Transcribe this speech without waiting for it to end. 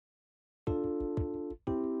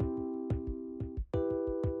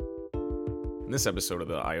In this episode of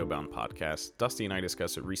the IO Bound podcast, Dusty and I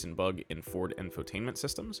discuss a recent bug in Ford infotainment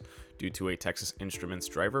systems due to a Texas Instruments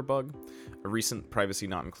driver bug, a recent Privacy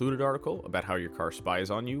Not Included article about how your car spies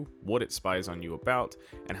on you, what it spies on you about,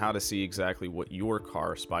 and how to see exactly what your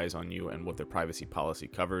car spies on you and what their privacy policy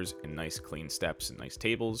covers in nice clean steps and nice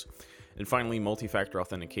tables, and finally multi-factor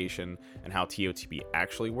authentication and how TOTP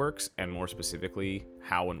actually works, and more specifically,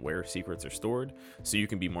 how and where secrets are stored, so you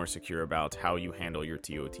can be more secure about how you handle your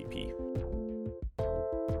TOTP.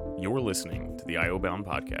 You're listening to the IO Bound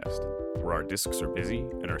podcast, where our disks are busy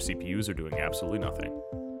and our CPUs are doing absolutely nothing.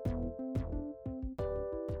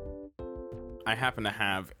 I happen to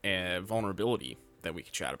have a vulnerability that we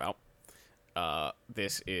can chat about.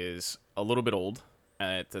 This is a little bit old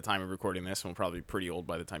at the time of recording this, and will probably be pretty old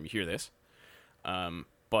by the time you hear this.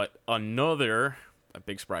 But a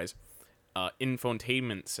big surprise,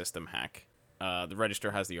 infotainment system hack. The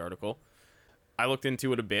Register has the article. I looked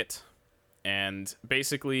into it a bit. And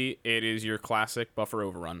basically, it is your classic buffer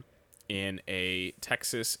overrun in a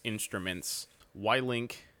Texas Instruments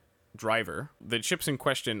Y-Link driver. The chips in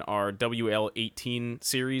question are WL18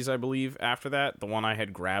 series, I believe, after that. The one I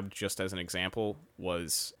had grabbed just as an example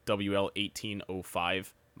was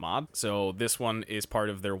WL1805 mod. So this one is part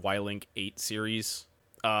of their Y-Link 8 series.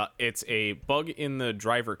 It's a bug in the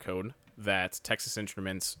driver code that Texas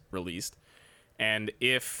Instruments released. And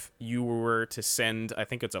if you were to send, I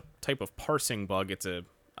think it's a type of parsing bug, it's a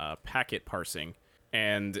packet parsing,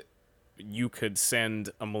 and you could send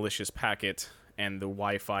a malicious packet and the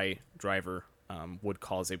Wi-Fi driver would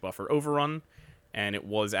cause a buffer overrun, and it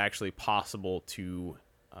was actually possible to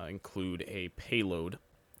include a payload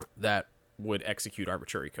that would execute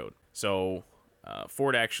arbitrary code. So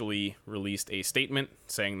Ford actually released a statement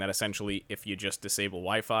saying that essentially if you just disable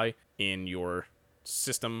Wi-Fi in your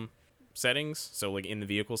system settings, so like in the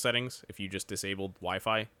vehicle settings, if you just disabled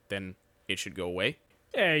Wi-Fi, then it should go away.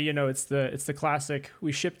 Yeah, it's the classic,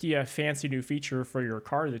 we shipped you a fancy new feature for your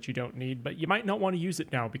car that you don't need, but you might not want to use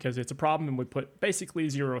it now because it's a problem and we put basically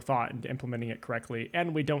zero thought into implementing it correctly,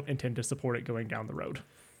 and we don't intend to support it going down the road.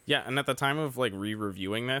 Yeah, and at the time of like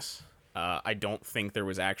re-reviewing this, I don't think there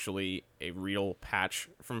was actually a real patch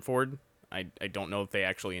from Ford. I don't know if they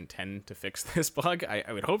actually intend to fix this bug.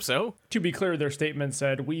 I would hope so. To be clear, their statement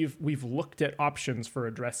said, we've looked at options for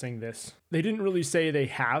addressing this. They didn't really say they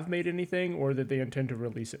have made anything or that they intend to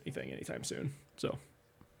release anything anytime soon. So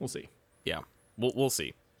we'll see. Yeah, we'll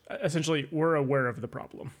see. Essentially, we're aware of the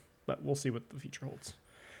problem, but we'll see what the future holds.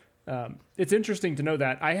 It's interesting to know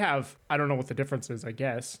that I don't know what the difference is, I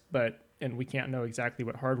guess, and we can't know exactly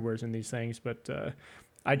what hardware is in these things, but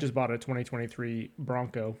I just bought a 2023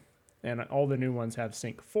 Bronco, and all the new ones have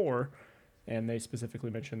Sync 4, and they specifically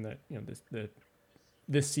mentioned that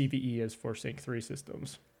this CVE is for Sync 3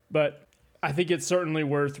 systems. But I think it's certainly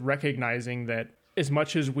worth recognizing that as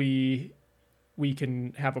much as we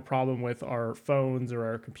can have a problem with our phones or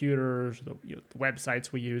our computers, the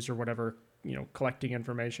websites we use or whatever, collecting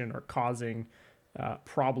information or causing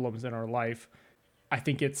problems in our life, I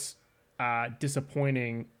think it's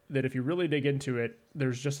disappointing that if you really dig into it,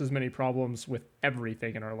 there's just as many problems with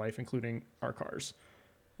everything in our life, including our cars.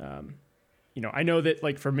 I know that,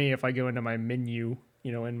 like, for me, if I go into my menu,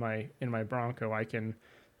 in my Bronco, I can,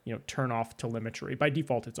 turn off telemetry. By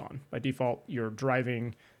default, it's on. By default, your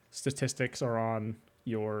driving statistics are on,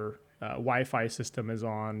 your Wi-Fi system is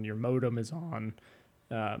on, your modem is on.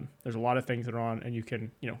 There's a lot of things that are on, and you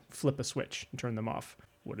can, flip a switch and turn them off.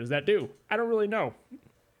 What does that do? I don't really know.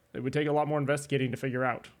 It would take a lot more investigating to figure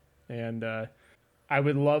out. And I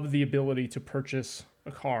would love the ability to purchase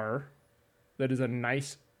a car that is a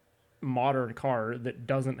nice, modern car that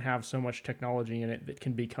doesn't have so much technology in it that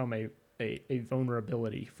can become a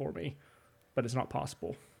vulnerability for me. But it's not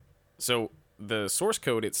possible. So the source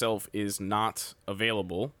code itself is not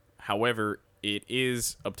available. However, it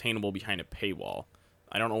is obtainable behind a paywall.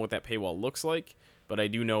 I don't know what that paywall looks like, but I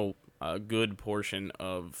do know a good portion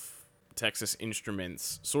of Texas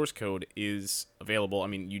Instruments source code is available. I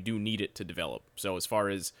mean, you do need it to develop. So as far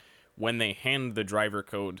as when they hand the driver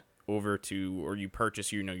code over to, or you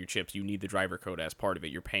purchase, your chips, you need the driver code as part of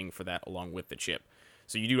it. You're paying for that along with the chip.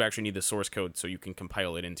 So you do actually need the source code so you can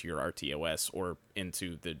compile it into your RTOS or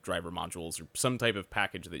into the driver modules or some type of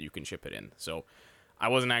package that you can ship it in. So I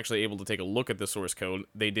wasn't actually able to take a look at the source code.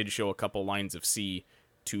 They did show a couple lines of C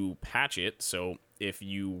to patch it. So if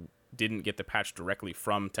you didn't get the patch directly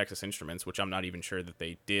from Texas Instruments, which I'm not even sure that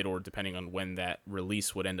they did, or depending on when that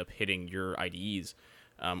release would end up hitting your IDEs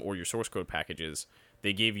or your source code packages,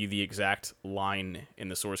 they gave you the exact line in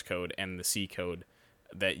the source code and the C code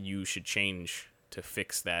that you should change to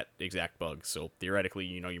fix that exact bug. So theoretically,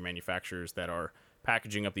 your manufacturers that are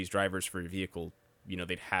packaging up these drivers for your vehicle,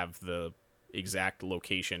 they'd have the exact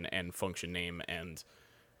location and function name and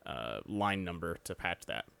line number to patch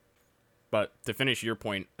that. But to finish your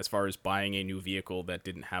point, as far as buying a new vehicle that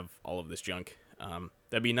didn't have all of this junk,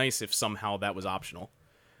 that'd be nice if somehow that was optional.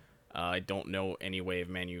 I don't know any way of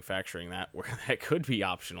manufacturing that where that could be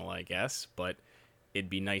optional, I guess, but it'd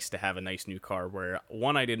be nice to have a nice new car where,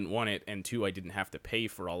 one, I didn't want it, and two, I didn't have to pay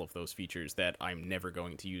for all of those features that I'm never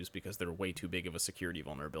going to use because they're way too big of a security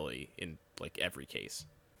vulnerability in, like, every case.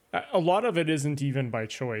 A lot of it isn't even by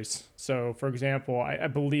choice. So, for example, I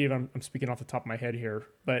believe, I'm speaking off the top of my head here,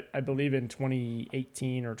 but I believe in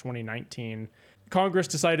 2018 or 2019, Congress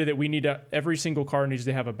decided that every single car needs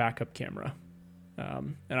to have a backup camera.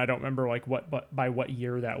 And I don't remember by what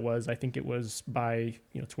year that was. I think it was by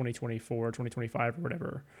 2024, 2025 or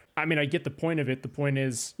whatever. I mean, I get the point of it. The point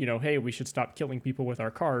is, hey, we should stop killing people with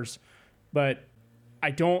our cars. But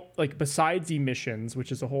I don't besides emissions,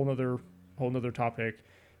 which is a whole nother topic.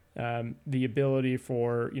 The ability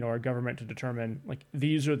for our government to determine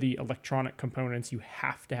these are the electronic components you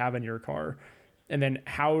have to have in your car, and then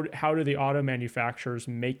how do the auto manufacturers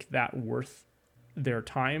make that worth their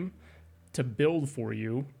time to build for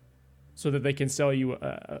you so that they can sell you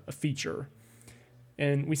a feature.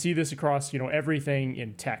 And we see this across everything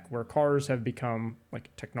in tech, where cars have become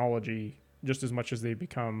like technology just as much as they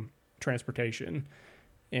become transportation.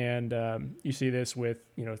 And you see this with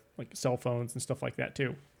like cell phones and stuff like that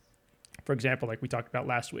too. For example, like we talked about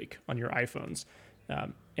last week on your iPhones.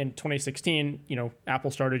 In 2016,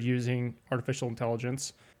 Apple started using artificial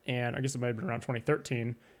intelligence, and I guess it might have been around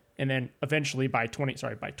 2013. And then eventually by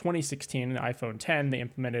 2016, in the iPhone 10, they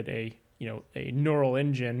implemented a neural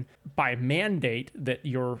engine by mandate that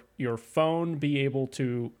your phone be able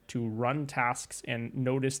to run tasks and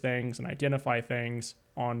notice things and identify things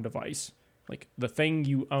on device. Like the thing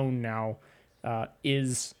you own now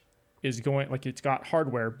is going, like it's got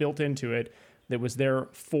hardware built into it that was there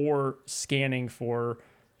for scanning for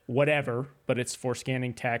whatever, but it's for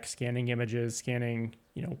scanning text, scanning images, scanning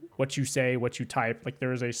what you say, what you type. Like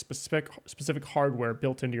there is a specific hardware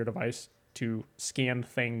built into your device to scan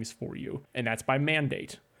things for you, and that's by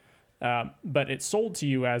mandate. But it's sold to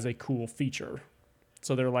you as a cool feature.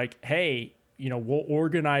 So they're like, hey, we'll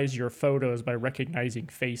organize your photos by recognizing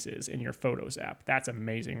faces in your Photos app. That's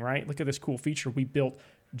amazing, right? Look at this cool feature we built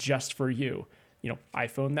just for you.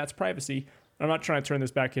 iPhone, that's privacy. I'm not trying to turn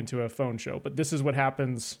this back into a phone show, but this is what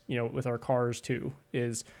happens, with our cars too,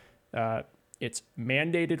 is it's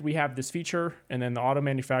mandated we have this feature, and then the auto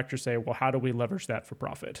manufacturers say, well, how do we leverage that for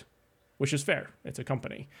profit? Which is fair. It's a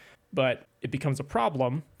company. But it becomes a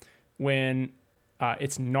problem when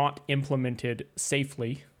it's not implemented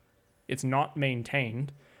safely, it's not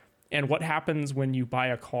maintained. And what happens when you buy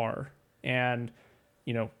a car and,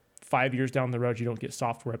 5 years down the road, you don't get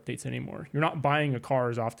software updates anymore? You're not buying a car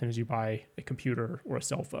as often as you buy a computer or a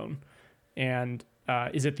cell phone. And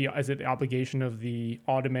is it the obligation of the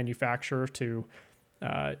auto manufacturer to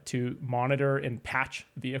monitor and patch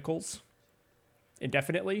vehicles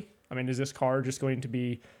indefinitely? I mean, is this car just going to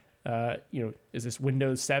be, is this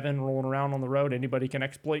Windows 7 rolling around on the road? Anybody can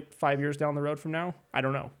exploit 5 years down the road from now? I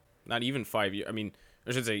don't know. Not even 5 years. I mean,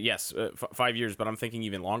 I should say, yes, 5 years, but I'm thinking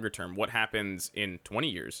even longer term. What happens in 20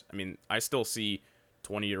 years? I mean, I still see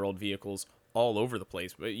 20-year-old vehicles all over the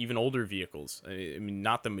place, but even older vehicles. I mean,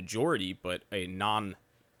 not the majority, but a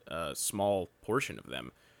small portion of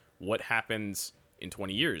them. What happens in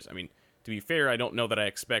 20 years? I mean, to be fair, I don't know that I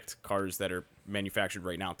expect cars that are manufactured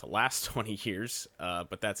right now to last 20 years,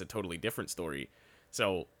 but that's a totally different story.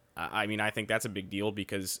 So, I mean, I think that's a big deal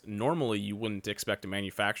because normally you wouldn't expect a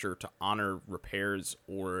manufacturer to honor repairs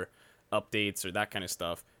or updates or that kind of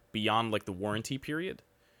stuff beyond like the warranty period,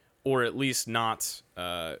 or at least not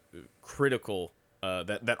critical,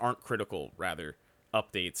 that aren't critical, rather,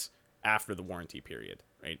 updates after the warranty period,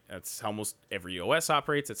 right? That's how most every OS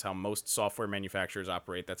operates. That's how most software manufacturers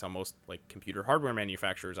operate. That's how most like computer hardware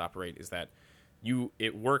manufacturers operate, is that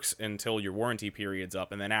it works until your warranty period's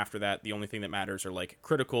up, and then after that, the only thing that matters are like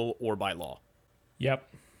critical or by law. Yep.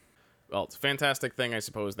 Well, it's a fantastic thing, I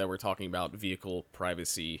suppose, that we're talking about vehicle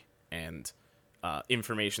privacy and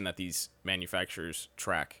information that these manufacturers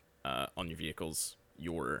track on your vehicles.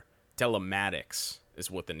 Your telematics is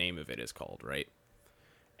what the name of it is called, right?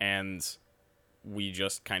 And we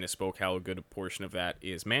just kind of spoke how a good portion of that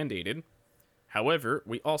is mandated. However,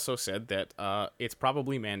 we also said that it's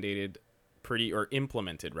probably mandated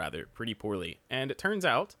implemented pretty poorly. And it turns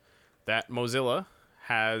out that Mozilla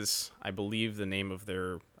has, I believe, the name of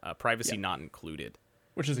their privacy not included.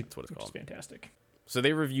 Which is what it's called. Fantastic. So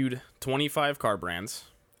they reviewed 25 car brands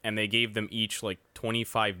and they gave them each like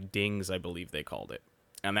 25 dings, I believe they called it.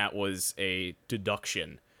 And that was a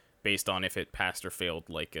deduction based on if it passed or failed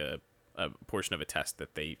like a portion of a test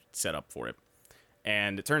that they set up for it.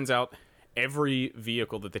 And it turns out every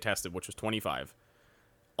vehicle that they tested, which was 25,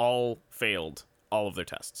 all failed all of their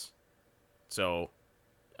tests. So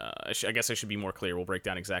I guess I should be more clear. We'll break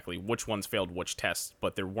down exactly which ones failed which tests,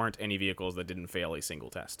 but there weren't any vehicles that didn't fail a single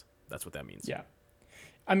test. That's what that means. Yeah.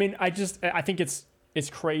 I mean, I think it's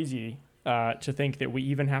crazy to think that we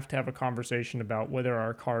even have to have a conversation about whether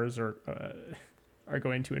our cars are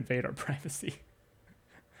going to invade our privacy.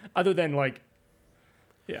 Other than like,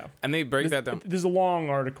 yeah. And they break that down. There's a long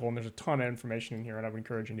article and there's a ton of information in here, and I would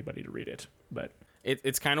encourage anybody to read it. But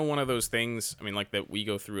it's kind of one of those things, I mean, like that we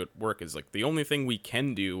go through at work is like the only thing we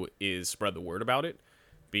can do is spread the word about it,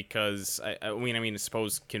 because I mean, I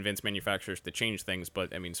suppose convince manufacturers to change things,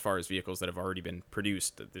 but I mean, as far as vehicles that have already been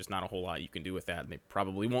produced, there's not a whole lot you can do with that, and they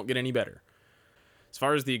probably won't get any better. As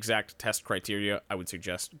far as the exact test criteria, I would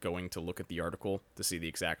suggest going to look at the article to see the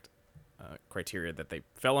exact criteria that they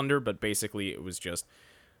fell under, but basically it was just,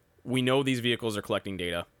 we know these vehicles are collecting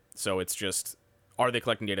data, so it's just, are they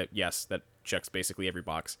collecting data? Yes, that checks basically every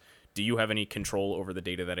box. Do you have any control over the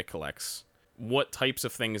data that it collects? What types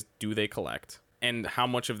of things do they collect? And how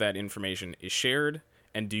much of that information is shared?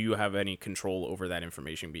 And do you have any control over that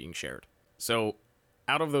information being shared? So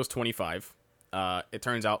out of those 25, it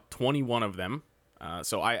turns out 21 of them,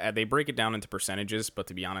 they break it down into percentages, but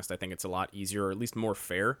to be honest, I think it's a lot easier, or at least more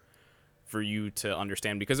fair, for you to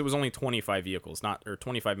understand, because it was only 25 vehicles, or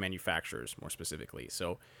 25 manufacturers more specifically.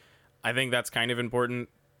 So I think that's kind of important.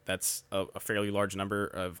 That's a fairly large number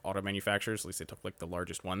of auto manufacturers. At least they took like the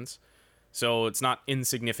largest ones. So it's not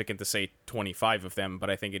insignificant to say 25 of them, but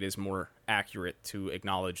I think it is more accurate to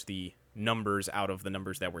acknowledge the numbers out of the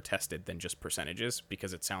numbers that were tested than just percentages,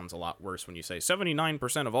 because it sounds a lot worse when you say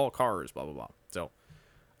 79% of all cars, blah, blah, blah. So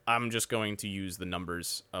I'm just going to use the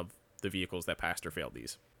numbers of the vehicles that passed or failed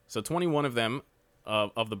these. So 21 of them,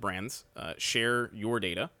 of the brands, share your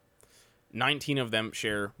data. 19 of them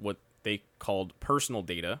share what they called personal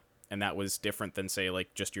data, and that was different than, say,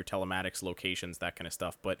 like just your telematics, locations, that kind of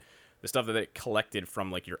stuff. But the stuff that it collected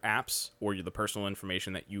from like your apps or the personal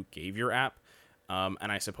information that you gave your app.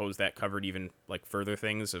 And I suppose that covered even like further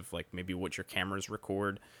things of like maybe what your cameras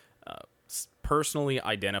record, personally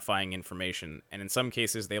identifying information. And in some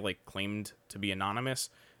cases they like claimed to be anonymous,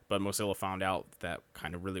 but Mozilla found out that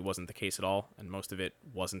kind of really wasn't the case at all, and most of it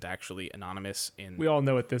wasn't actually anonymous. We all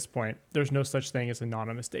know at this point there's no such thing as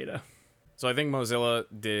anonymous data. So I think Mozilla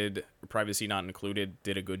did, privacy not included,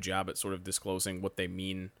 did a good job at sort of disclosing what they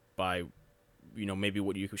mean by, maybe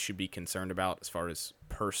what you should be concerned about as far as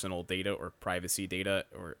personal data or privacy data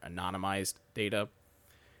or anonymized data.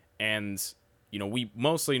 And, we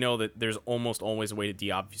mostly know that there's almost always a way to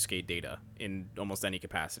deobfuscate data in almost any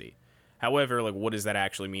capacity. However, like, what does that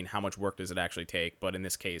actually mean? How much work does it actually take? But in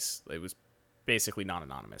this case, it was basically not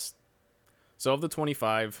anonymous. So of the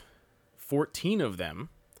 25, 14 of them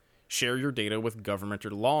share your data with government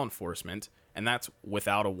or law enforcement, and that's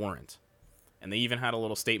without a warrant. And they even had a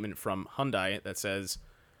little statement from Hyundai that says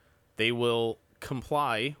they will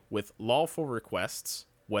comply with lawful requests,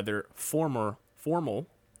 whether formal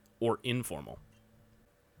or informal.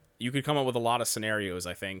 You could come up with a lot of scenarios,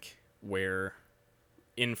 I think, where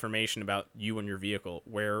information about you and your vehicle,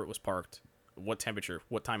 where it was parked, what temperature,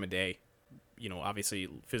 what time of day, obviously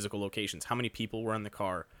physical locations, how many people were in the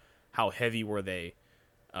car, how heavy were they,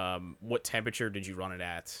 what temperature did you run it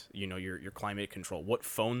at, your climate control, what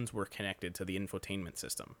phones were connected to the infotainment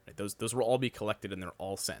system. Right? Those will all be collected and they're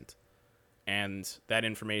all sent. And that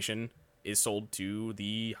information is sold to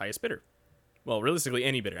the highest bidder. Well, realistically,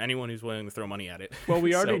 any bidder, anyone who's willing to throw money at it. Well,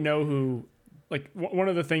 we already know who. Like, one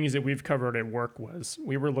of the things that we've covered at work was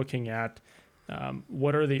we were looking at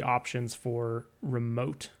what are the options for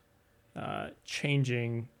remote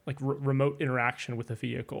changing, like remote interaction with a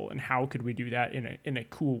vehicle, and how could we do that in a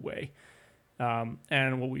cool way.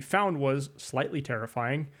 And what we found was slightly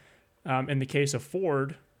terrifying. In the case of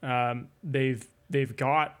Ford, they've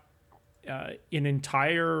got an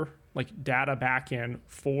entire like data backend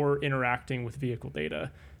for interacting with vehicle data,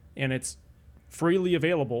 and it's freely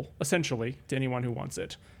available, essentially, to anyone who wants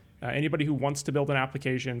it. Anybody who wants to build an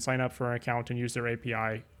application, sign up for an account, and use their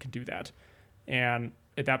API can do that. And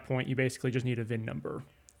at that point, you basically just need a VIN number.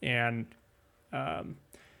 And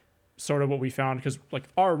sort of what we found, because like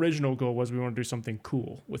our original goal was we want to do something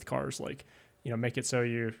cool with cars, like make it so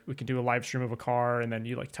we can do a live stream of a car, and then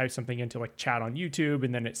you like type something into like chat on YouTube,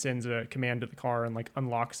 and then it sends a command to the car and like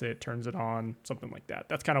unlocks it, turns it on, something like that.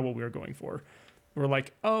 That's kind of what we were going for. We're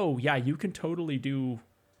like, oh yeah, you can totally do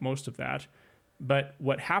most of that. But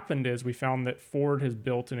what happened is we found that Ford has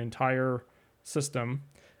built an entire system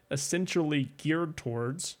essentially geared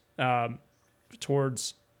towards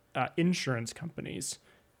insurance companies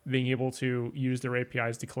being able to use their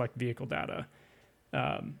APIs to collect vehicle data.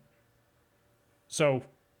 So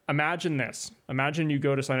imagine this. Imagine you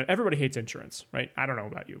go to sign up. Everybody hates insurance, right? I don't know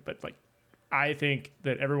about you, but like, I think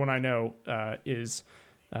that everyone I know is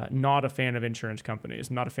not a fan of insurance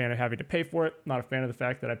companies. Not a fan of having to pay for it. Not a fan of the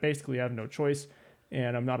fact that I basically have no choice.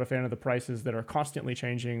 And I'm not a fan of the prices that are constantly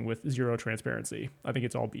changing with zero transparency. I think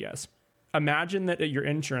it's all BS. Imagine that at your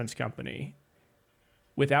insurance company,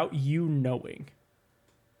 without you knowing,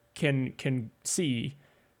 can see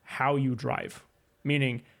how you drive,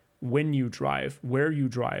 meaning when you drive, where you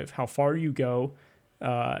drive, how far you go,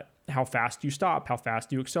 how fast you stop, how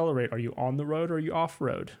fast you accelerate. Are you on the road or are you off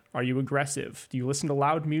road? Are you aggressive? Do you listen to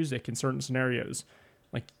loud music in certain scenarios?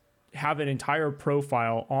 Like, have an entire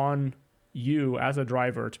profile on you as a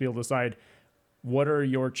driver to be able to decide what are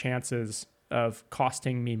your chances of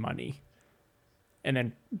costing me money, and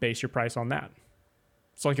then base your price on that.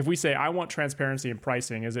 So like if we say I want transparency in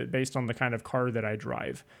pricing, is it based on the kind of car that I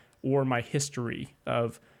drive or my history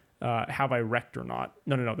of have I wrecked or not?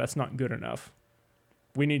 No, that's not good enough.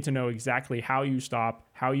 We need to know exactly how you stop,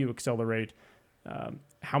 how you accelerate,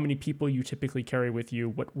 how many people you typically carry with you,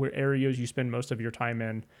 what areas you spend most of your time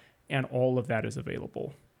in, and all of that is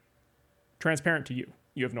available. Transparent to you.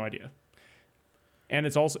 You have no idea. And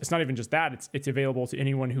it's not even just that, it's available to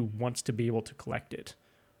anyone who wants to be able to collect it,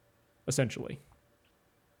 essentially,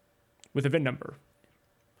 with a VIN number.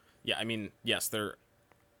 Yeah, I mean, yes, there are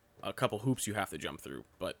a couple hoops you have to jump through,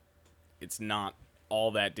 but it's not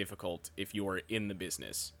all that difficult if you're in the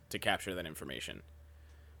business to capture that information.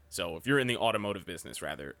 So if you're in the automotive business,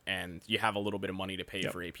 rather, and you have a little bit of money to pay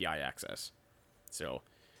for API access. So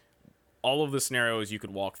all of the scenarios you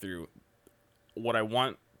could walk through, what I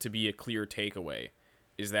want to be a clear takeaway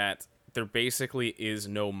is that there basically is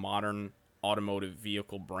no modern automotive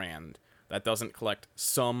vehicle brand that doesn't collect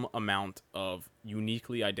some amount of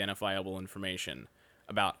uniquely identifiable information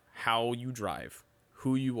about how you drive,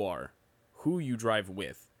 who you are, who you drive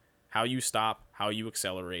with, how you stop, how you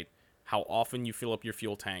accelerate, how often you fill up your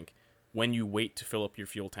fuel tank, when you wait to fill up your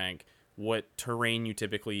fuel tank, what terrain you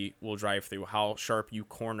typically will drive through, how sharp you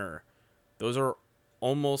corner. Those are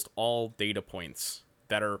almost all data points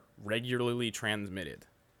that are regularly transmitted.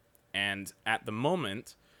 And at the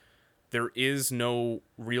moment, there is no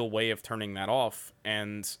real way of turning that off,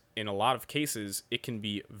 and in a lot of cases, it can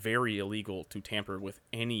be very illegal to tamper with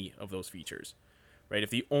any of those features, right? If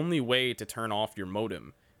the only way to turn off your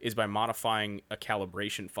modem is by modifying a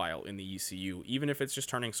calibration file in the ECU, even if it's just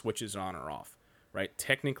turning switches on or off, right?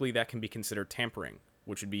 Technically, that can be considered tampering,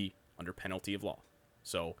 which would be under penalty of law.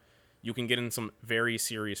 So you can get in some very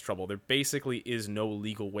serious trouble. There basically is no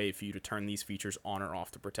legal way for you to turn these features on or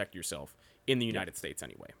off to protect yourself in the United States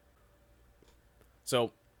anyway.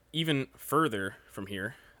 So even further from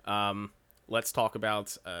here, let's talk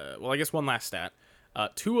about, I guess one last stat.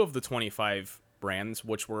 2 of the 25 brands,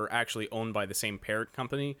 which were actually owned by the same parent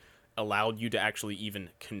company, allowed you to actually even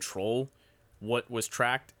control what was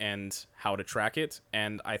tracked and how to track it.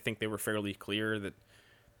 And I think they were fairly clear that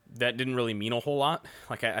didn't really mean a whole lot.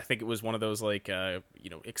 Like, I think it was one of those, like,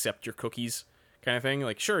 accept your cookies kind of thing.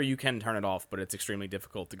 Like, sure, you can turn it off, but it's extremely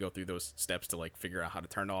difficult to go through those steps to, like, figure out how to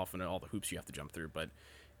turn it off and all the hoops you have to jump through. But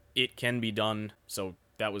it can be done, so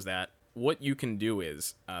that was that. What you can do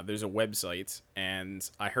is, there's a website, and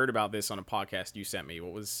I heard about this on a podcast you sent me.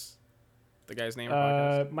 What was the guy's name?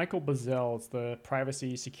 Michael Bazell. It's the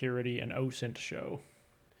Privacy, Security, and OSINT show.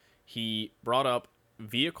 He brought up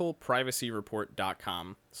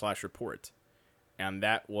vehicleprivacyreport.com/report, and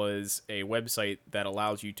that was a website that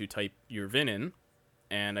allows you to type your VIN in,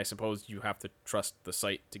 and I suppose you have to trust the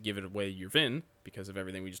site to give it away your VIN because of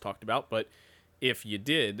everything we just talked about, but if you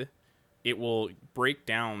did, it will break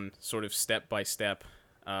down sort of step by step,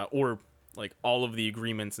 or like all of the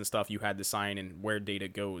agreements and stuff you had to sign and where data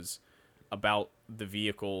goes about the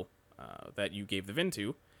vehicle that you gave the VIN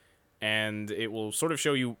to. And it will sort of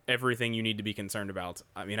show you everything you need to be concerned about.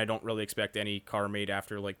 I mean, I don't really expect any car made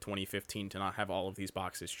after like 2015 to not have all of these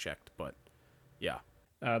boxes checked, but yeah.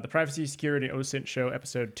 The Privacy, Security, OSINT show,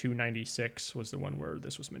 episode 296 was the one where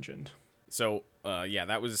this was mentioned. So,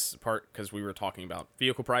 that was part because we were talking about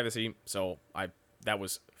vehicle privacy. So that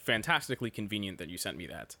was fantastically convenient that you sent me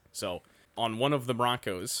that. So on one of the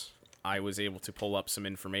Broncos, I was able to pull up some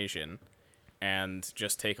information and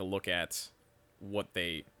just take a look at what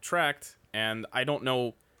they tracked. And I don't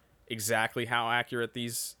know exactly how accurate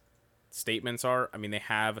these statements are. I mean, they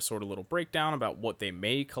have a sort of little breakdown about what they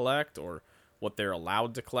may collect or what they're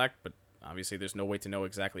allowed to collect, but Obviously, there's no way to know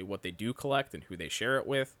exactly what they do collect and who they share it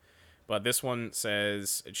with, but this one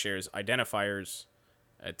says it shares identifiers,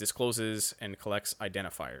 it discloses and collects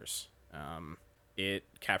identifiers. It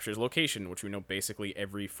captures location, which we know basically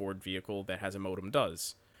every Ford vehicle that has a modem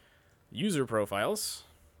does. User profiles,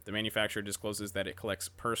 the manufacturer discloses that it collects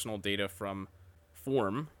personal data from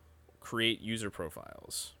form, create user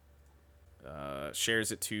profiles. They share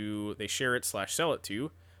it/sell it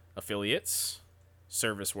to affiliates,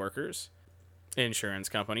 service workers, insurance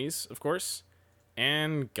companies, of course,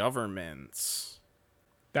 and governments.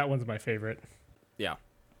 That one's my favorite. Yeah.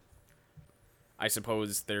 I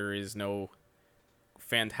suppose there is no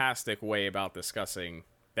fantastic way about discussing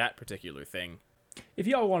that particular thing. If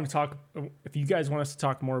you guys want us to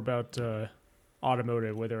talk more about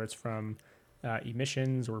automotive, whether it's from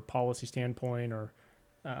emissions or policy standpoint or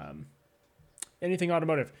anything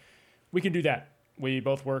automotive, we can do that. We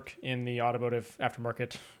both work in the automotive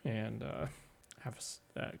aftermarket and have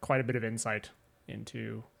quite a bit of insight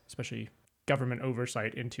into, especially government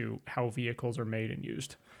oversight into how vehicles are made and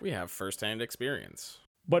used. We have firsthand experience.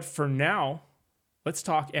 But for now, let's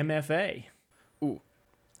talk MFA. Ooh,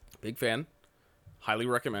 big fan. Highly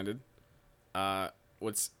recommended. I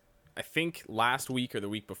think last week or the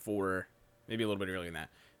week before, maybe a little bit earlier than that,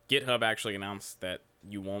 GitHub actually announced that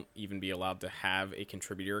you won't even be allowed to have a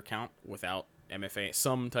contributor account without MFA,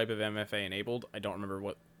 some type of MFA enabled. I don't remember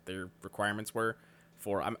what their requirements were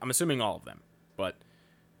for. I'm assuming all of them, but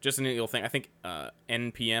just a neat little thing. I think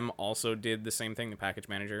NPM also did the same thing, the package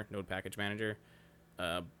manager, node package manager,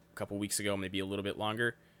 a couple weeks ago, maybe a little bit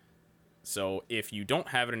longer. So if you don't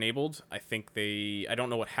have it enabled, I don't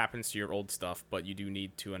know what happens to your old stuff, but you do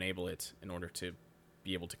need to enable it in order to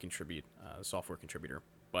be able to contribute, software contributor.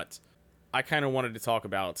 But I kind of wanted to talk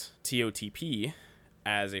about TOTP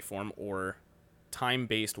as a form, or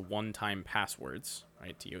time-based one-time passwords,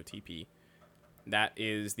 right? TOTP. That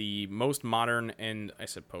is the most modern and, I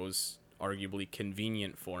suppose, arguably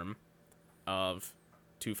convenient form of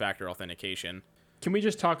two-factor authentication. Can we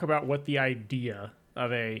just talk about what the idea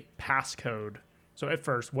of a passcode? So at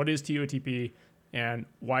first, what is TOTP and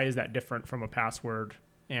why is that different from a password?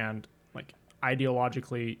 And like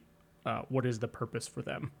ideologically, what is the purpose for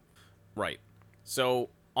them? Right. So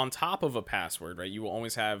on top of a password, right, you will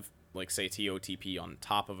always have, like, say, TOTP on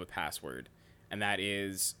top of a password. And that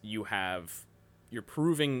is, you're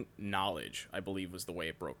proving knowledge, I believe was the way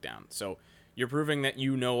it broke down. So you're proving that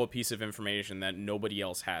you know a piece of information that nobody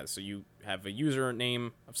else has. So you have a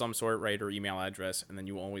username of some sort, right, or email address, and then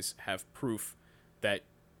you always have proof that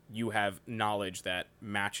you have knowledge that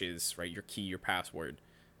matches, right, your key, your password,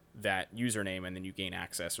 that username, and then you gain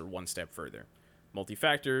access or one step further.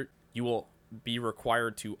 Multi-factor, you will be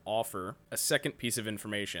required to offer a second piece of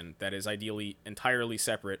information that is ideally entirely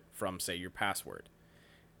separate from, say, your password.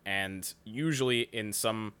 And usually in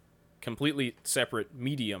some completely separate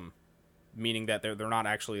medium, meaning that they're not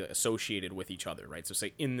actually associated with each other, right? So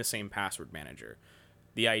say in the same password manager.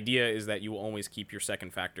 The idea is that you will always keep your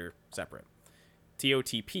second factor separate.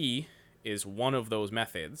 TOTP is one of those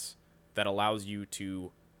methods that allows you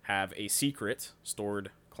to have a secret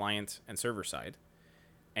stored client and server side,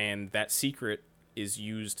 and that secret is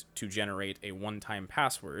used to generate a one-time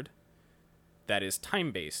password that is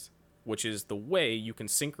time-based, which is the way you can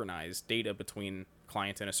synchronize data between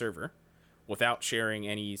client and a server without sharing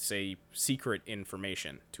any, say, secret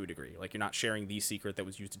information to a degree. Like, you're not sharing the secret that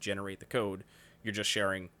was used to generate the code, you're just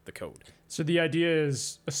sharing the code. So the idea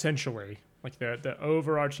is essentially, like the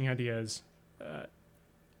overarching idea is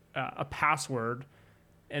a password,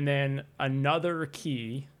 and then another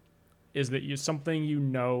key is that something you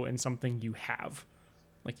know and something you have.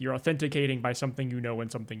 Like, you're authenticating by something you know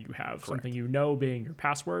and something you have. Correct. Something you know being your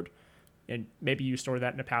password, and maybe you store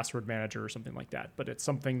that in a password manager or something like that, but it's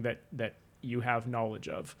something that you have knowledge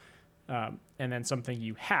of. And then something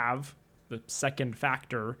you have, the second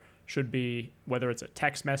factor, should be whether it's a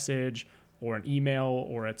text message or an email,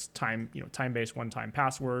 or it's time-based one-time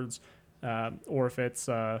passwords, or if it's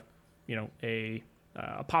a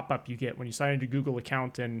pop-up you get when you sign into a Google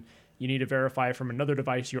account and you need to verify from another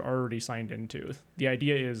device you're already signed into. The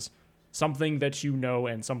idea is something that you know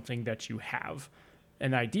and something that you have.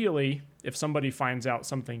 And ideally, if somebody finds out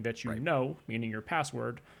something that you know, meaning your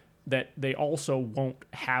password, that they also won't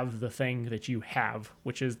have the thing that you have,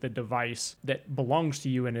 which is the device that belongs to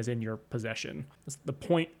you and is in your possession. The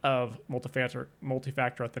point of multi-factor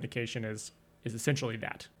authentication is essentially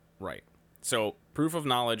that. Right. So proof of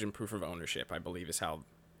knowledge and proof of ownership, I believe, is how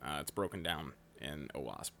it's broken down in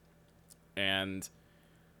OWASP. And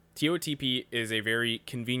TOTP is a very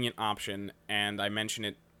convenient option, and I mention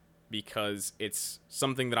it because it's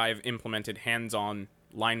something that I've implemented hands-on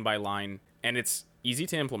line by line, and it's easy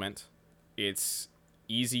to implement. It's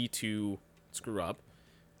easy to screw up,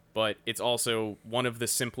 but it's also one of the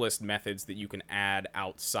simplest methods that you can add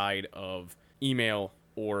outside of email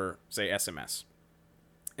or, say, SMS.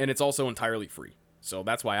 And it's also entirely free. So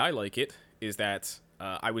that's why I like it, is that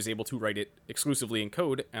I was able to write it exclusively in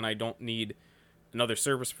code, and I don't need another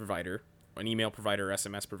service provider, an email provider, or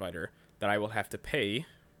SMS provider, that I will have to pay,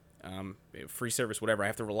 free service, whatever. I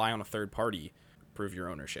have to rely on a third party to prove your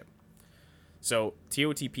ownership. So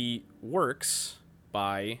TOTP works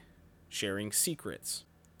by sharing secrets.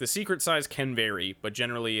 The secret size can vary, but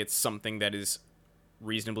generally it's something that is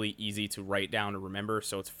reasonably easy to write down or remember,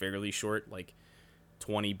 so it's fairly short, like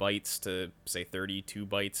 20 bytes to, say, 32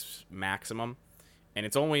 bytes maximum. And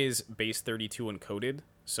it's always base 32 encoded,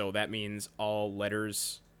 so that means all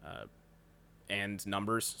letters and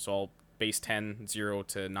numbers, so all base 10, 0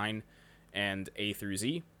 to 9, and A through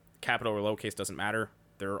Z. Capital or lowercase doesn't matter.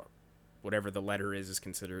 Whatever the letter is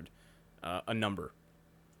considered a number.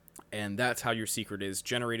 And that's how your secret is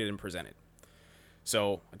generated and presented.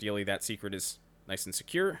 So ideally that secret is nice and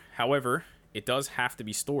secure. However, it does have to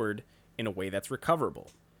be stored in a way that's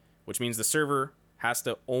recoverable, which means the server has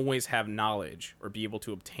to always have knowledge or be able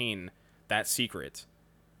to obtain that secret,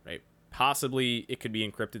 right? Possibly it could be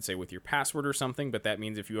encrypted, say, with your password or something, but that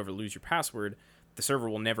means if you ever lose your password, the server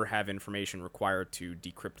will never have information required to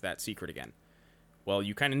decrypt that secret again. Well,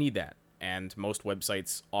 you kind of need that, and most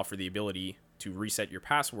websites offer the ability to reset your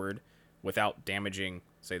password without damaging,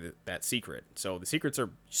 say, that secret. So the secrets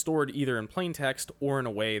are stored either in plain text or in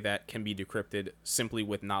a way that can be decrypted simply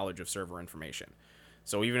with knowledge of server information.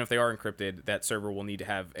 So even if they are encrypted, that server will need to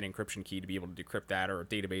have an encryption key to be able to decrypt that, or a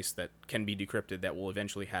database that can be decrypted that will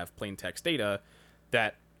eventually have plain text data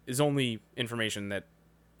that is only information that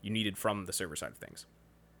you needed from the server side of things.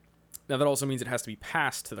 Now that also means it has to be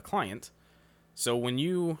passed to the client. So when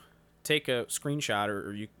you take a screenshot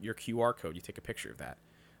or your QR code, you take a picture of that.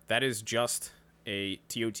 That is just a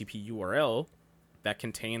TOTP URL that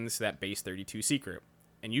contains that base 32 secret.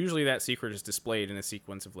 And usually that secret is displayed in a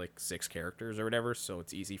sequence of like 6 characters or whatever, so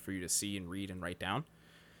it's easy for you to see and read and write down.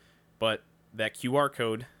 But that QR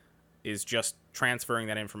code is just transferring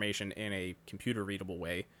that information in a computer readable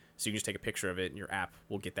way, so you can just take a picture of it and your app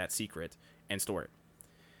will get that secret and store it.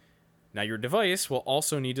 Now your device will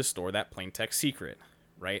also need to store that plain text secret,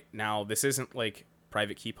 right? Now this isn't like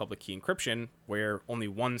private key, public key encryption, where only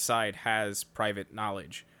one side has private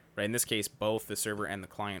knowledge, right? In this case, both the server and the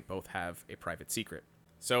client both have a private secret.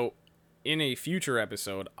 So in a future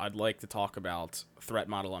episode, I'd like to talk about threat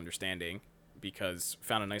model understanding, because I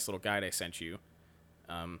found a nice little guide I sent you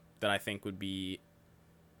that I think would be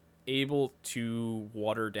able to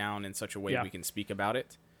water down in such a way we can speak about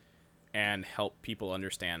it and help people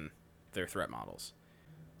understand their threat models.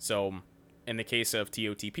 So in the case of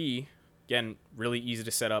TOTP, again, really easy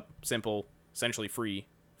to set up, simple, essentially free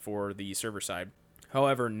for the server side.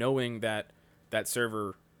 However, knowing that that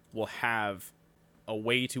server will have a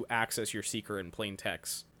way to access your secret in plain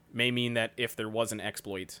text may mean that if there was an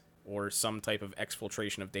exploit or some type of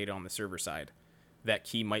exfiltration of data on the server side, that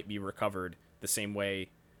key might be recovered the same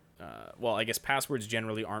way. Well, I guess passwords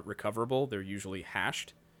generally aren't recoverable. They're usually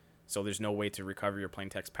hashed, so there's no way to recover your plain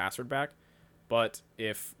text password back. But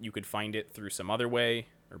if you could find it through some other way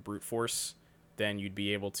or brute force, then you'd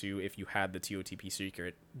be able to, if you had the TOTP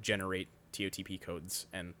secret, generate TOTP codes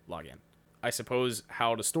and log in. I suppose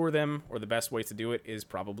how to store them or the best way to do it is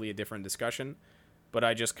probably a different discussion, but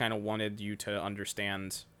I just kind of wanted you to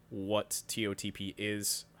understand what TOTP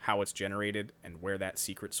is, how it's generated, and where that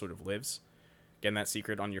secret sort of lives. Again, that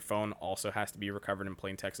secret on your phone also has to be recovered in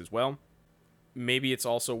plain text as well. Maybe it's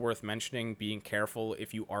also worth mentioning being careful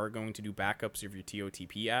if you are going to do backups of your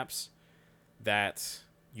TOTP apps, that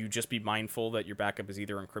you just be mindful that your backup is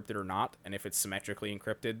either encrypted or not, and if it's symmetrically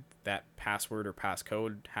encrypted, that password or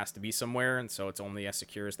passcode has to be somewhere, and so it's only as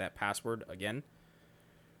secure as that password again.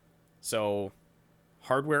 So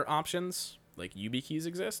hardware options like YubiKeys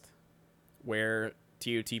exist, where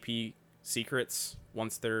TOTP secrets,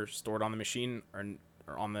 once they're stored on the machine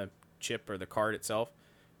or on the chip or the card itself,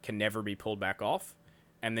 can never be pulled back off,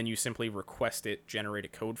 and then you simply request it generate a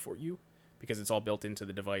code for you because it's all built into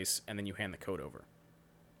the device, and then you hand the code over.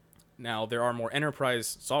 Now, there are more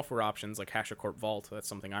enterprise software options like HashiCorp Vault. That's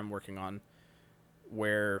something I'm working on,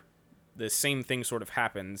 where the same thing sort of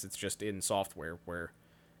happens. It's just in software, where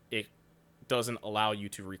it doesn't allow you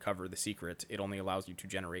to recover the secret. It only allows you to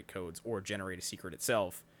generate codes or generate a secret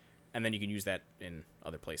itself, and then you can use that in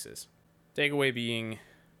other places. Takeaway being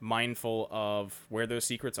mindful of where those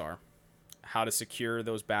secrets are, how to secure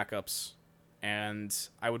those backups And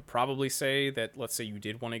I would probably say that, let's say you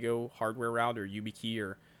did want to go hardware route or YubiKey,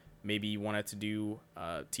 or maybe you wanted to do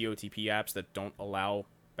TOTP apps that don't allow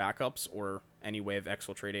backups or any way of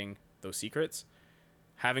exfiltrating those secrets.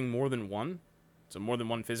 Having more than one, so more than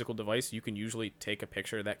one physical device, you can usually take a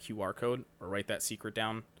picture of that QR code or write that secret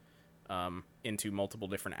down into multiple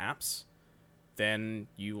different apps. Then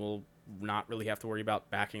you will not really have to worry about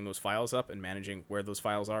backing those files up and managing where those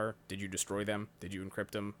files are. Did you destroy them? Did you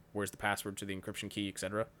encrypt them? Where's the password to the encryption key,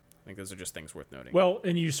 etc.? I think those are just things worth noting. Well,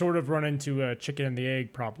 and you sort of run into a chicken and the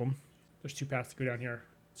egg problem. There's two paths to go down here.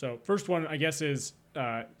 So first one, I guess, is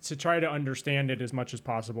to try to understand it as much as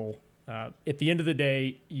possible. At the end of the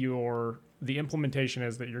day, the implementation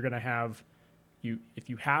is that you're going to have, if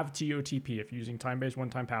you have TOTP, if you're using time-based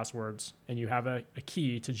one-time passwords, and you have a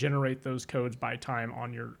key to generate those codes by time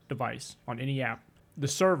on your device, on any app, the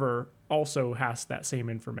server also has that same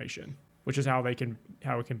information, which is how it can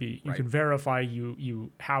be. You can verify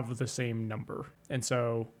you have the same number. And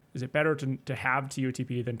so is it better to have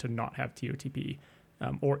TOTP than to not have TOTP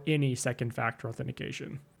or any second factor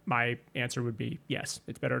authentication? My answer would be yes.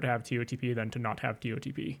 It's better to have TOTP than to not have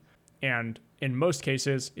TOTP. And in most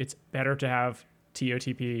cases, it's better to have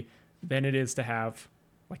TOTP than it is to have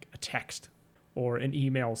like a text or an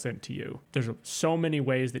email sent to you. There's so many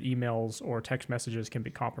ways that emails or text messages can be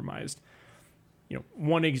compromised.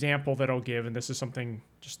 One example that I'll give, and this is something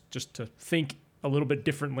just to think a little bit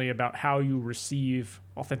differently about how you receive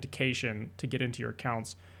authentication to get into your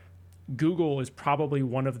accounts. Google is probably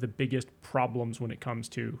one of the biggest problems when it comes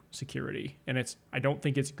to security. And I don't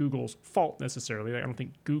think it's Google's fault necessarily. I don't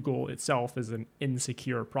think Google itself is an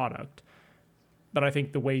insecure product. But I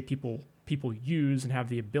think the way people use and have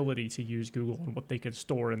the ability to use Google and what they could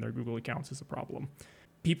store in their Google accounts is a problem.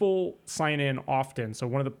 People sign in often. So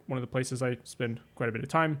one of the places I spend quite a bit of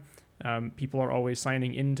time, people are always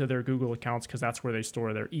signing into their Google accounts because that's where they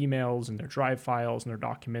store their emails and their Drive files and their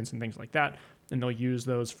documents and things like that. And they'll use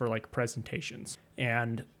those for like presentations.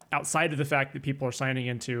 And outside of the fact that people are signing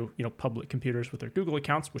into public computers with their Google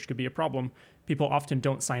accounts, which could be a problem, people often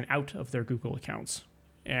don't sign out of their Google accounts.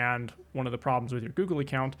 And one of the problems with your Google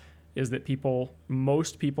account is that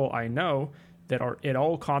most people I know that are at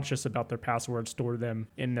all conscious about their passwords store them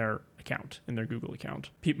in their account, in their Google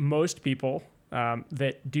account. Most people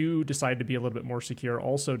that do decide to be a little bit more secure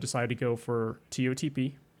also decide to go for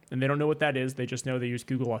TOTP. And they don't know what that is. They just know they use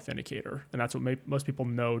Google Authenticator. And that's what most people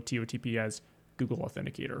know TOTP as, Google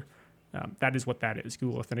Authenticator. That is what that is.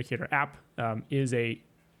 Google Authenticator app is a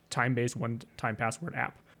time-based one-time password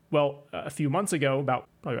app. Well, a few months ago,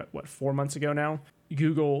 probably 4 months ago now,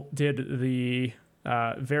 Google did the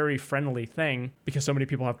very friendly thing, because so many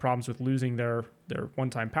people have problems with losing their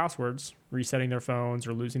one-time passwords, resetting their phones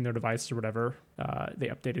or losing their devices or whatever. They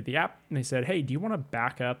updated the app and they said, hey, do you want to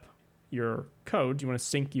back up your code? Do you want to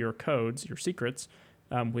sync your codes, your secrets,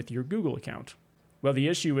 with your Google account? Well, the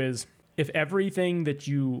issue is if everything that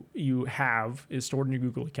you have is stored in your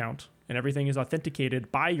Google account and everything is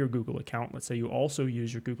authenticated by your Google account, let's say you also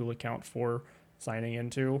use your Google account for signing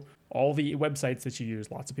into all the websites that you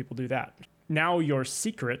use. Lots of people do that. Now your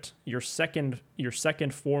secret, your second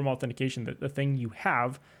form authentication, the thing you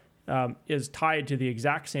have, is tied to the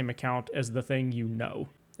exact same account as the thing you know.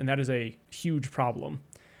 And that is a huge problem.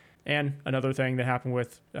 And another thing that happened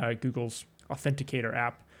with Google's Authenticator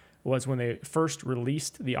app was when they first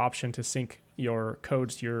released the option to sync your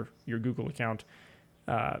codes to your Google account,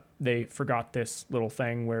 they forgot this little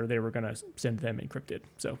thing where they were going to send them encrypted.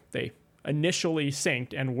 So they initially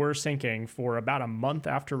synced and were syncing for about a month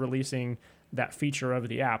after releasing that feature of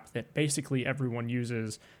the app that basically everyone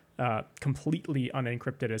uses completely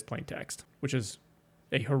unencrypted as plain text, which is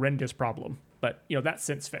a horrendous problem. But that's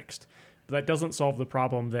since fixed. But that doesn't solve the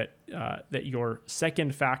problem that your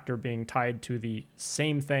second factor being tied to the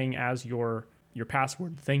same thing as your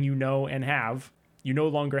password, the thing you know and have. You no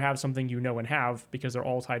longer have something you know and have because they're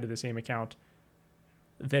all tied to the same account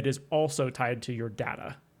that is also tied to your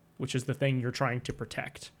data, which is the thing you're trying to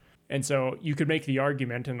protect. And so you could make the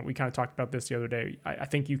argument, and we kind of talked about this the other day, I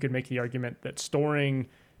think you could make the argument that storing,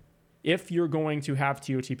 if you're going to have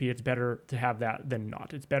TOTP, it's better to have that than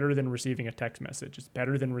not. It's better than receiving a text message. It's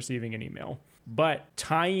better than receiving an email. But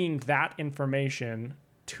tying that information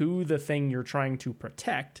to the thing you're trying to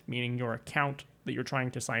protect, meaning your account that you're trying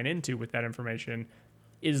to sign into with that information,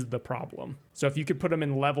 is the problem. So if you could put them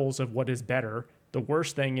in levels of what is better, the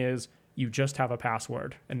worst thing is you just have a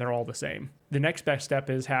password and they're all the same. The next best step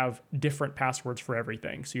is have different passwords for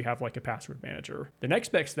everything. So you have like a password manager. The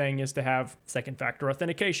next best thing is to have second factor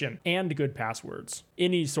authentication and good passwords.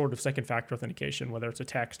 Any sort of second factor authentication, whether it's a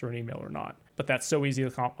text or an email or not. But that's so easy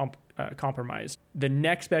to compromise. The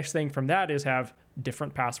next best thing from that is have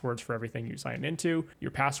different passwords for everything you sign into.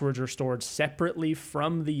 Your passwords are stored separately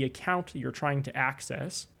from the account you're trying to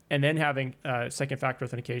access. And then having second factor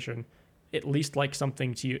authentication, at least like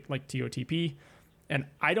something like TOTP. And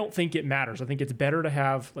I don't think it matters. I think it's better to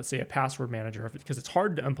have, let's say, a password manager, because it's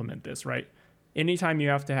hard to implement this, right? Anytime you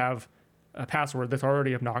have to have a password that's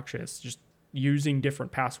already obnoxious, just using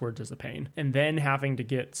different passwords is a pain. And then having to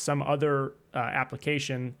get some other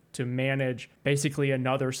application to manage basically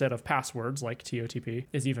another set of passwords like TOTP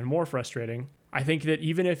is even more frustrating. I think that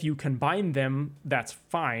even if you combine them, that's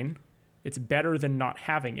fine. It's better than not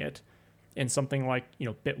having it in something like,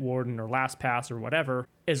 Bitwarden or LastPass or whatever,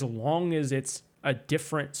 as long as it's a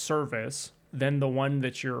different service than the one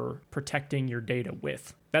that you're protecting your data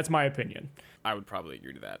with. That's my opinion. I would probably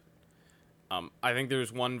agree to that. I think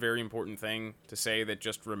there's one very important thing to say, that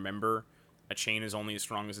just remember a chain is only as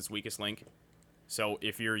strong as its weakest link. So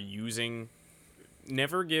if you're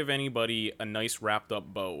never give anybody a nice wrapped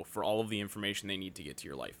up bow for all of the information they need to get to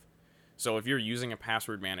your life. So if you're using a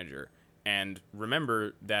password manager, and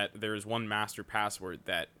remember that there's one master password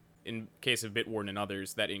that, in case of Bitwarden and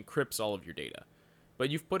others, that encrypts all of your data.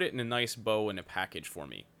 But you've put it in a nice bow in a package for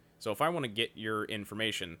me. So if I want to get your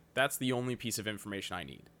information, that's the only piece of information I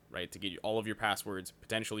need, right? To get all of your passwords,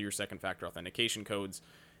 potentially your second factor authentication codes.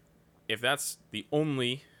 If that's the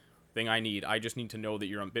only thing I need, I just need to know that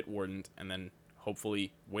you're on Bitwarden, and then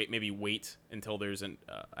hopefully wait until there's a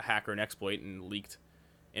hack or an exploit and leaked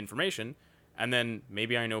information. And then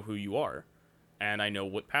maybe I know who you are, and I know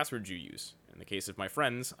what passwords you use. In the case of my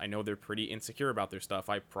friends, I know they're pretty insecure about their stuff.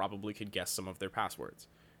 I probably could guess some of their passwords.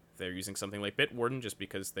 If they're using something like Bitwarden just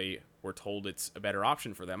because they were told it's a better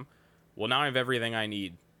option for them, well, now I have everything I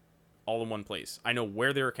need all in one place. I know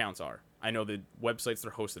where their accounts are. I know the websites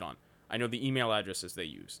they're hosted on. I know the email addresses they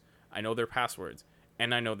use. I know their passwords.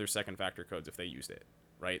 And I know their second factor codes if they used it,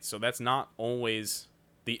 right? So that's not always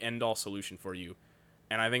the end-all solution for you.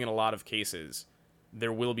 And I think in a lot of cases,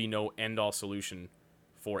 there will be no end-all solution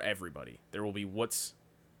for everybody. There will be what's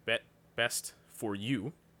best for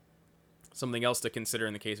you. Something else to consider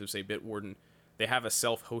in the case of, say, Bitwarden, they have a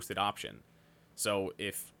self-hosted option. So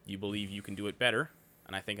if you believe you can do it better,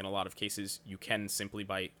 and I think in a lot of cases you can simply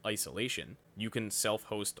by isolation, you can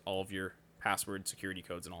self-host all of your password, security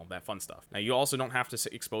codes, and all of that fun stuff. Now, you also don't have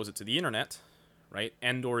to expose it to the internet, right?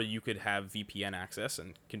 And or you could have VPN access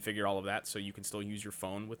and configure all of that so you can still use your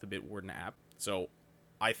phone with the Bitwarden app. So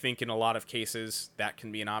I think in a lot of cases that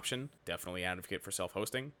can be an option. Definitely advocate for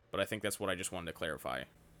self-hosting, but I think that's what I just wanted to clarify.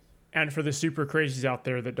 And for the super crazies out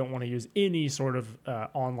there that don't want to use any sort of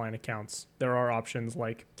online accounts, there are options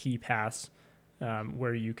like KeyPass,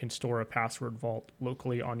 where you can store a password vault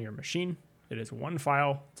locally on your machine. It is one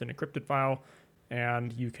file, it's an encrypted file,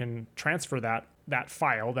 and you can transfer that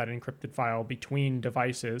encrypted file between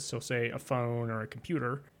devices, so say a phone or a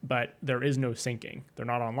computer, but there is no syncing. They're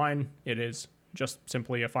not online. It is just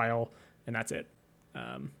simply a file, and that's it,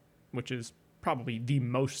 which is probably the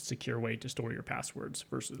most secure way to store your passwords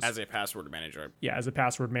versus... As a password manager. Yeah, as a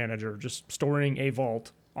password manager, just storing a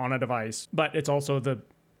vault on a device, but it's also the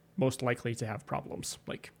most likely to have problems,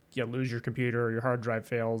 like you lose your computer or your hard drive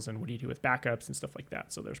fails, and what do you do with backups and stuff like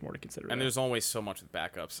that? So there's more to consider. And there's always so much with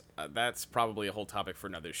backups. That's probably a whole topic for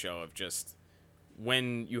another show, of just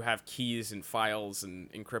when you have keys and files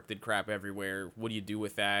and encrypted crap everywhere, what do you do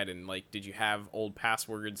with that? And like, did you have old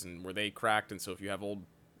passwords and were they cracked? And so if you have old,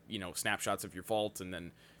 snapshots of your vault, and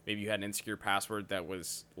then maybe you had an insecure password that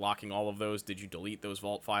was locking all of those, did you delete those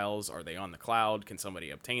vault files? Are they on the cloud? Can somebody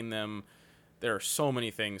obtain them? There are so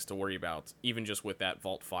many things to worry about, even just with that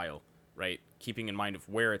vault file, right? Keeping in mind of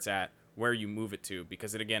where it's at, where you move it to,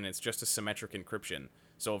 because it's just a symmetric encryption.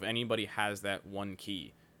 So if anybody has that one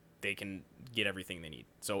key, they can get everything they need.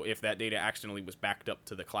 So if that data accidentally was backed up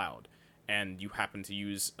to the cloud, and you happen to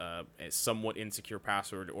use a somewhat insecure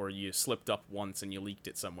password, or you slipped up once and you leaked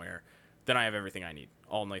it somewhere, then I have everything I need,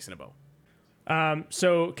 all nice in a bow.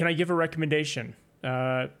 So can I give a recommendation?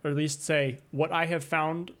 Or at least say what I have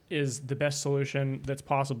found is the best solution that's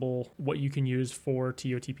possible, what you can use for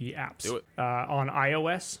TOTP apps. Do it. On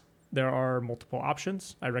iOS, there are multiple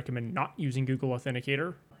options. I recommend not using Google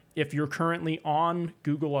Authenticator. If you're currently on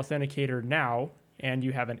Google Authenticator now and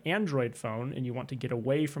you have an Android phone and you want to get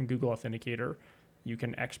away from Google Authenticator, you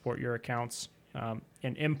can export your accounts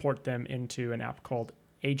and import them into an app called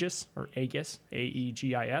Aegis, or Aegis,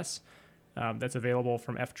 Aegis. that's available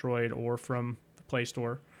from F-Droid or from the Play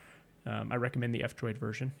Store. I recommend the F-Droid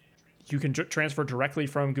version. You can transfer directly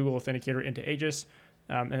from Google Authenticator into Aegis,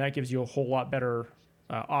 and that gives you a whole lot better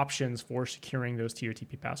options for securing those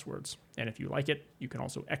TOTP passwords. And if you like it, you can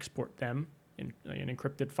also export them in an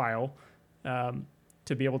encrypted file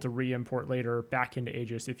to be able to re-import later back into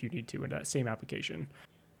Aegis if you need to in that same application.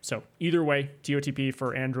 So either way, TOTP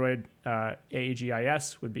for Android,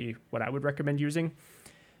 AAGIS would be what I would recommend using.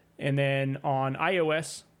 And then on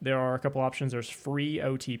iOS, there are a couple options. There's free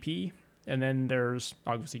OTP, and then there's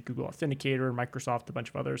obviously Google Authenticator, Microsoft, a bunch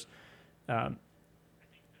of others. I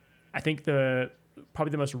think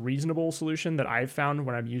probably the most reasonable solution that I've found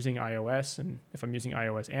when I'm using iOS, and if I'm using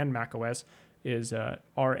iOS and macOS, is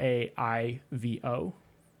RAIVO.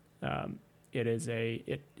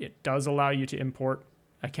 It does allow you to import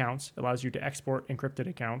accounts, allows you to export encrypted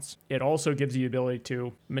accounts. It also gives you the ability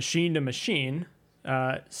to machine to machine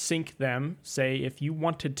sync them. Say if you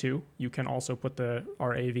wanted to, you can also put the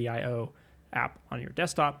RAVIO app on your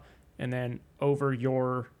desktop, and then over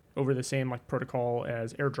the same like protocol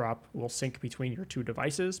as AirDrop will sync between your two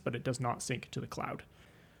devices, but it does not sync to the cloud.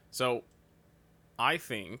 So I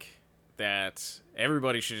think that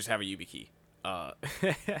everybody should just have a YubiKey.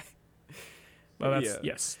 Well,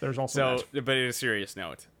 yes, there's also that. But in a serious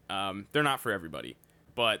note, they're not for everybody.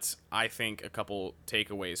 But I think a couple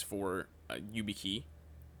takeaways for YubiKey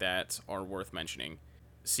that are worth mentioning.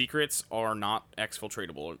 Secrets are not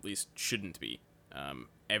exfiltratable, or at least shouldn't be.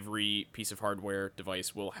 Every piece of hardware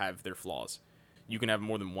device will have their flaws. You can have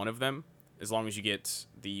more than one of them, as long as you get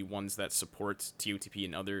the ones that support TOTP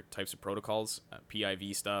and other types of protocols,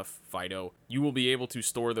 PIV stuff, FIDO. You will be able to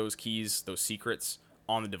store those keys, those secrets,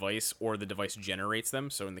 on the device, or the device generates them.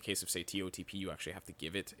 So in the case of, say, TOTP, you actually have to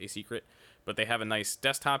give it a secret. But they have a nice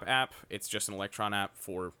desktop app. It's just an Electron app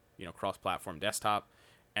for, cross-platform desktop.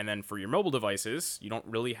 And then for your mobile devices, you don't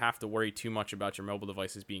really have to worry too much about your mobile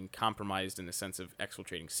devices being compromised in the sense of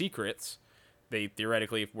exfiltrating secrets. They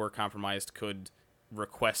theoretically, if were compromised, could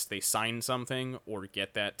request they sign something or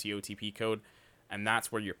get that TOTP code, and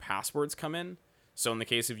that's where your passwords come in. So in the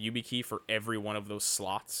case of YubiKey, for every one of those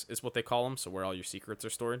slots is what they call them, so where all your secrets are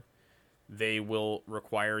stored, they will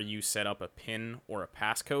require you set up a PIN or a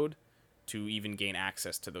passcode to even gain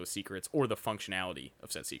access to those secrets or the functionality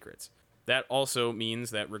of said secrets. That also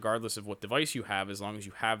means that regardless of what device you have, as long as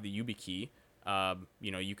you have the YubiKey,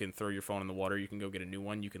 you can throw your phone in the water, you can go get a new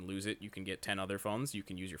one, you can lose it, you can get 10 other phones, you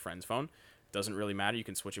can use your friend's phone. Doesn't really matter. You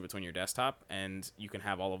can switch it between your desktop, and you can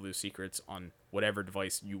have all of those secrets on whatever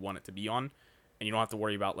device you want it to be on, and you don't have to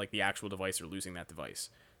worry about the actual device or losing that device.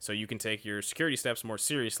 So you can take your security steps more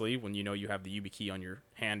seriously when you know you have the YubiKey on your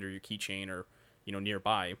hand or your keychain or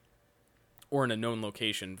nearby, or in a known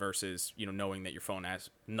location versus knowing that your phone has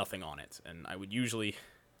nothing on it. And I would usually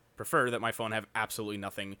prefer that my phone have absolutely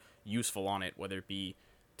nothing useful on it, whether it be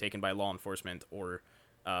taken by law enforcement or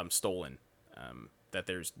stolen. That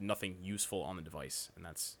there's nothing useful on the device, and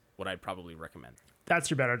that's what I'd probably recommend. That's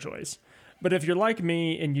your better choice. But if you're like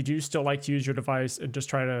me and you do still like to use your device and just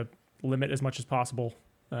try to limit as much as possible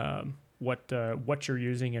what you're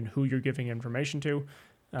using and who you're giving information to,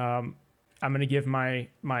 I'm going to give my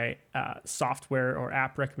software or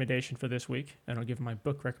app recommendation for this week, and I'll give my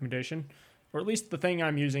book recommendation, or at least the thing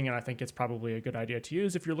I'm using, and I think it's probably a good idea to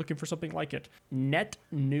use if you're looking for something like it.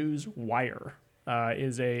 NetNewsWire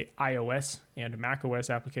is a iOS and macOS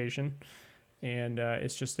application, and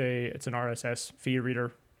it's an RSS feed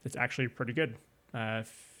reader. It's actually pretty good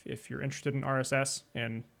if you're interested in RSS,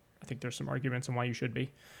 and I think there's some arguments on why you should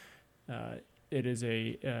be. It is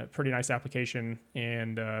a pretty nice application,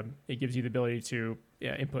 and it gives you the ability to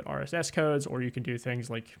input RSS codes, or you can do things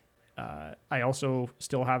like I also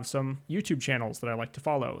still have some YouTube channels that I like to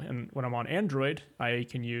follow, and when I'm on Android, I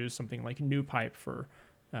can use something like NewPipe for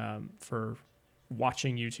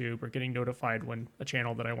watching YouTube or getting notified when a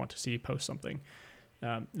channel that I want to see posts something.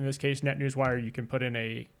 In this case, NetNewsWire, you can put in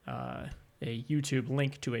a YouTube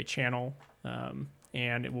link to a channel,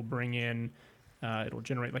 and it will bring in, it'll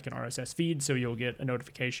generate like an RSS feed, so you'll get a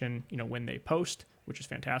notification, when they post, which is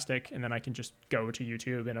fantastic. And then I can just go to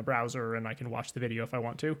YouTube in a browser and I can watch the video if I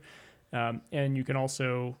want to. And you can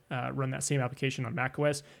also run that same application on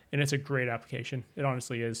macOS, and it's a great application. It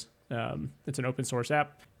honestly is. It's an open source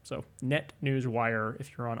app. So NetNewsWire,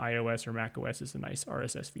 if you're on iOS or macOS, is a nice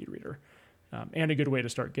RSS feed reader, and a good way to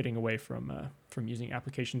start getting away from using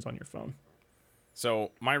applications on your phone.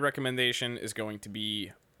 So my recommendation is going to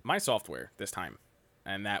be my software this time,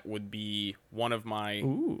 and that would be one of my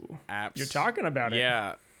apps. You're talking about it.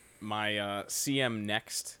 Yeah, my CM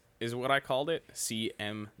Next is what I called it.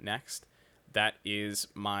 CM Next. That is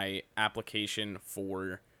my application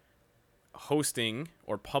for hosting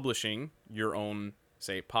or publishing your own,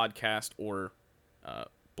 say, podcast or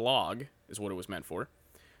blog is what it was meant for,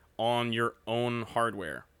 on your own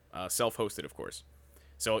hardware, self-hosted, of course.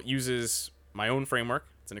 So it uses my own framework.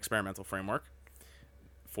 It's an experimental framework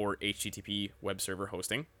for HTTP web server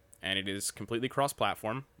hosting, and it is completely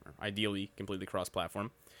cross-platform, or ideally completely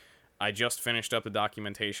cross-platform. I just finished up the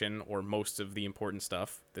documentation, or most of the important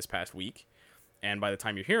stuff, this past week, and by the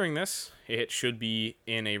time you're hearing this, it should be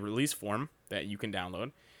in a release form that you can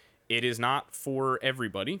download. It is not for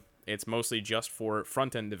everybody. It's mostly just for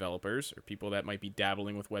front-end developers, or people that might be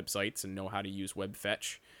dabbling with websites and know how to use web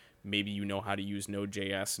fetch. Maybe you know how to use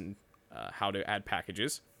Node.js and how to add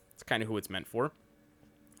packages. It's kind of who it's meant for.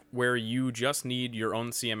 Where you just need your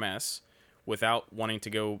own CMS without wanting to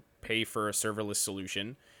go pay for a serverless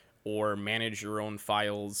solution or manage your own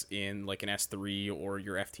files in like an S3 or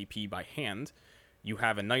your FTP by hand. You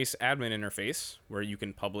have a nice admin interface where you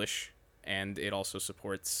can publish, and it also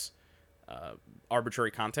supports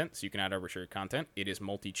arbitrary content, so you can add arbitrary content. It is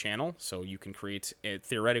multi-channel, so you can create a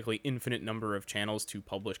theoretically infinite number of channels to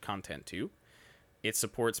publish content to. It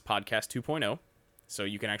supports Podcast 2.0, so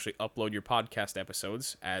you can actually upload your podcast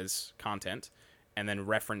episodes as content and then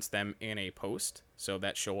reference them in a post, so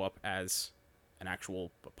that show up as an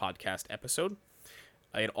actual podcast episode.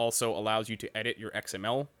 It also allows you to edit your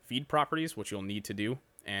XML feed properties, which you'll need to do,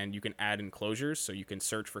 and you can add enclosures, so you can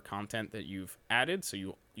search for content that you've added. So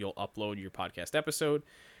you'll upload your podcast episode,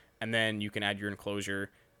 and then you can add your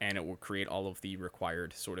enclosure, and it will create all of the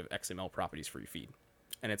required sort of XML properties for your feed.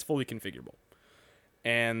 And it's fully configurable.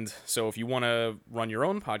 And so if you want to run your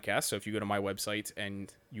own podcast, so if you go to my website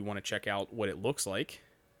and you want to check out what it looks like,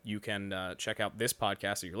 you can check out this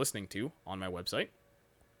podcast that you're listening to on my website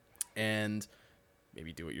and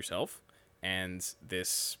maybe do it yourself. And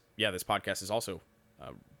this podcast is also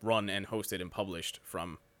run and hosted and published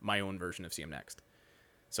from my own version of CM Next.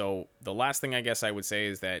 So the last thing I guess I would say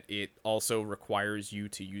is that it also requires you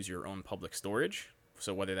to use your own public storage.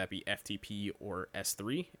 So whether that be FTP or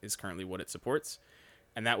S3 is currently what it supports.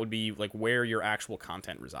 And that would be like where your actual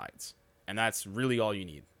content resides. And that's really all you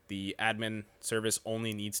need. The admin service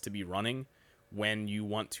only needs to be running when you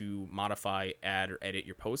want to modify, add, or edit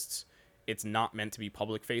your posts. It's not meant to be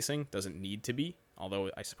public facing, doesn't need to be, although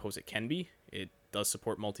I suppose it can be. It does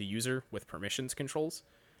support multi-user with permissions controls.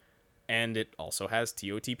 And it also has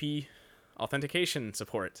TOTP authentication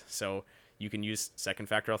support. So you can use second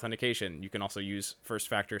factor authentication. You can also use first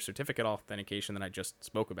factor certificate authentication that I just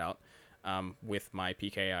spoke about with my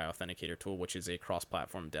PKI Authenticator tool, which is a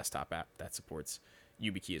cross-platform desktop app that supports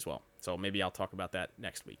YubiKey as well. So maybe I'll talk about that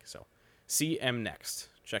next week. So CM Next.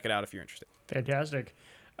 Check it out if you're interested. Fantastic.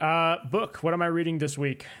 Book. What am I reading this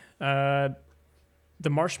week? The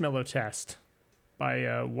Marshmallow Test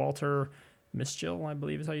by Walter Mischel, I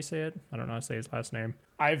believe is how you say it. I don't know how to say his last name.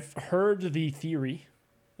 I've heard the theory,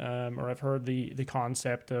 or I've heard the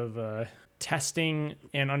concept of testing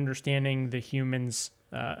and understanding the human's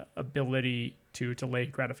ability to delay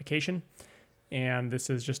gratification. And this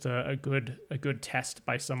is just a good test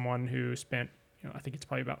by someone who spent, I think it's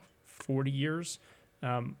probably about 40 years,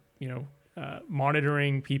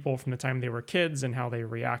 monitoring people from the time they were kids and how they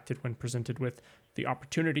reacted when presented with the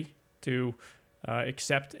opportunity to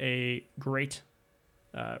accept a great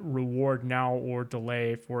reward now or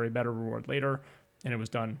delay for a better reward later. And it was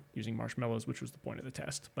done using marshmallows, which was the point of the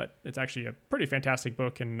test. But it's actually a pretty fantastic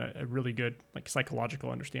book and a really good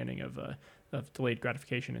psychological understanding of delayed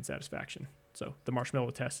gratification and satisfaction. So the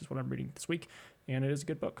Marshmallow Test is what I'm reading this week, and it is a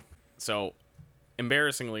good book. So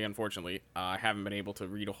embarrassingly, unfortunately, I haven't been able to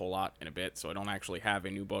read a whole lot in a bit, so I don't actually have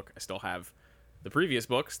a new book. I still have the previous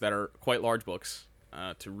books that are quite large books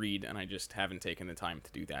to read, and I just haven't taken the time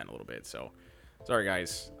to do that in a little bit. So sorry,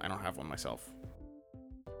 guys, I don't have one myself.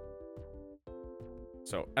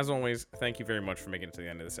 So, as always, thank you very much for making it to the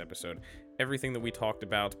end of this episode. Everything that we talked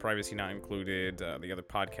about, privacy not included, the other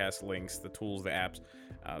podcast links, the tools, the apps,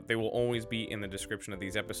 they will always be in the description of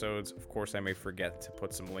these episodes. Of course, I may forget to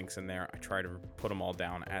put some links in there. I try to put them all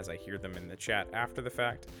down as I hear them in the chat after the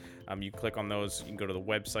fact. You can click on those. You can go to the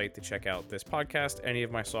website to check out this podcast, any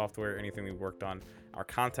of my software, anything we worked on. Our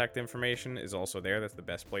contact information is also there. That's the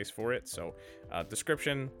best place for it. So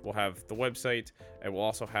description, we'll have the website. It will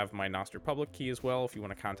also have my Nostr public key as well. If you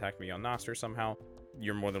want to contact me on Nostr somehow,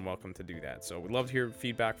 you're more than welcome to do that. So we'd love to hear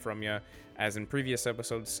feedback from you. As in previous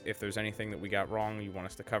episodes, if there's anything that we got wrong you want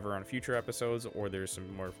us to cover on future episodes, or there's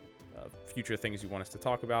some more future things you want us to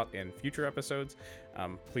talk about in future episodes,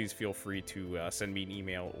 please feel free to send me an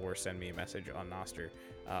email or send me a message on Nostr.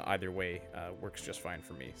 Either way works just fine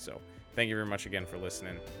for me. So thank you very much again for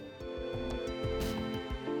listening.